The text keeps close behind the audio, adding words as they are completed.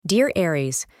Dear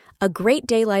Aries, a great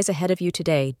day lies ahead of you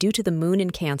today due to the moon in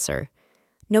Cancer.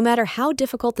 No matter how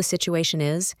difficult the situation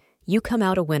is, you come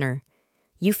out a winner.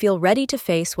 You feel ready to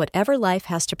face whatever life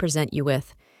has to present you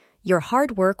with. Your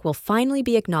hard work will finally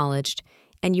be acknowledged,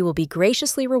 and you will be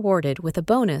graciously rewarded with a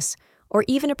bonus or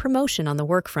even a promotion on the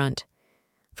work front.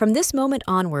 From this moment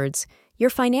onwards, your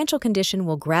financial condition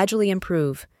will gradually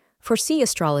improve. Foresee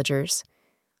astrologers.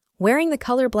 Wearing the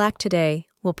color black today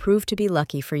will prove to be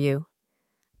lucky for you.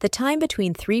 The time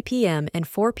between 3 p.m. and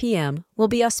 4 p.m. will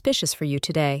be auspicious for you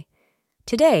today.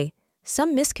 Today,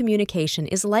 some miscommunication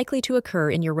is likely to occur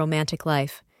in your romantic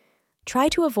life. Try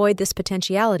to avoid this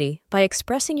potentiality by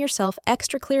expressing yourself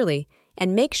extra clearly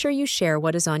and make sure you share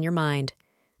what is on your mind.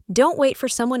 Don't wait for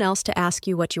someone else to ask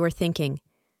you what you are thinking.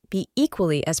 Be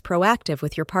equally as proactive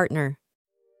with your partner.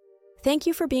 Thank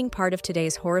you for being part of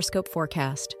today's horoscope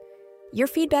forecast. Your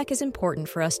feedback is important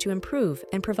for us to improve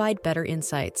and provide better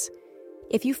insights.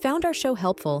 If you found our show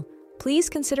helpful, please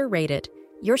consider rate it.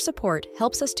 Your support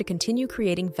helps us to continue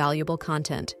creating valuable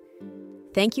content.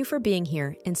 Thank you for being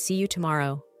here and see you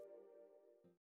tomorrow.